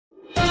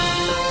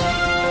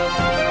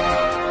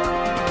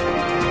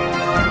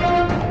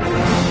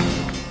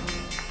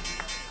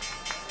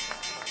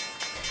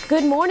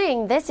Good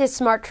morning. This is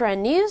Smart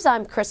Trend News.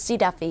 I'm Christy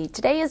Duffy.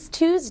 Today is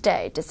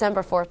Tuesday,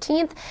 December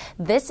 14th.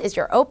 This is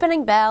your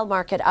opening bell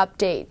market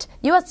update.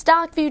 U.S.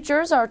 stock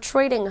futures are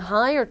trading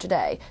higher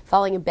today,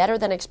 following a better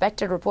than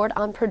expected report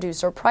on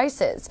producer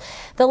prices.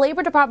 The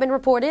Labor Department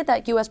reported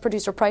that U.S.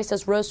 producer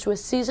prices rose to a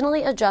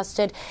seasonally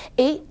adjusted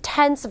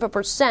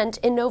 0.8%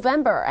 in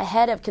November,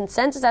 ahead of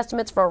consensus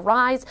estimates for a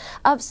rise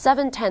of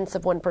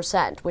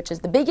 0.7%, which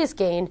is the biggest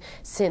gain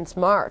since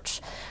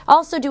March.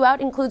 Also due out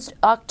includes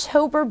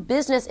October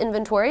business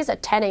inventories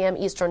at 10 a.m.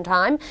 Eastern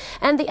Time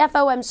and the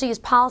FOMC's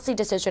policy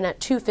decision at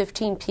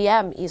 2:15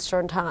 p.m.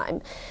 Eastern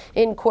Time.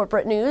 In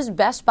corporate news,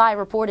 Best Buy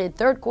reported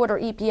third quarter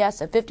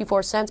EPS of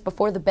 54 cents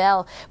before the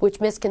bell, which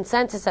missed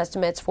consensus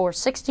estimates for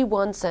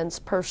 61 cents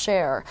per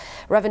share.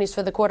 Revenues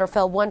for the quarter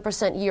fell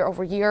 1% year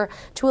over year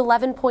to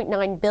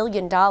 $11.9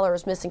 billion,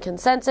 missing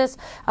consensus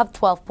of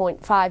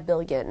 $12.5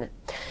 billion.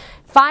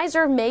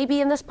 Pfizer may be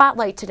in the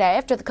spotlight today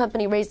after the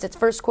company raised its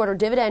first quarter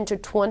dividend to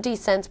 20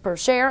 cents per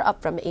share,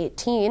 up from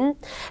 18.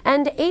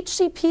 And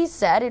HCP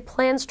said it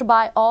plans to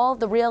buy all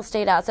the real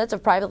estate assets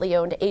of privately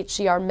owned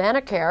HCR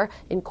ManorCare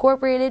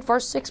Inc. for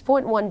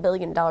 $6.1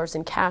 billion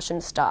in cash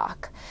and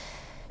stock.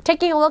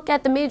 Taking a look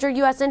at the major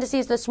U.S.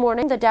 indices this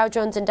morning, the Dow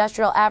Jones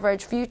Industrial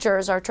Average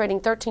futures are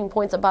trading 13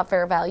 points above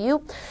fair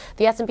value.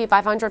 The S&P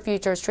 500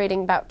 futures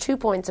trading about 2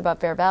 points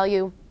above fair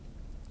value.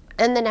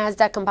 And the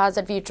Nasdaq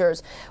Composite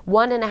Futures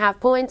 1.5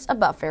 points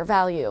above fair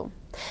value.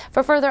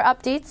 For further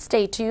updates,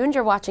 stay tuned.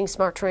 You're watching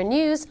Smart Trend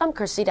News. I'm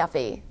Christy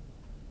Duffy.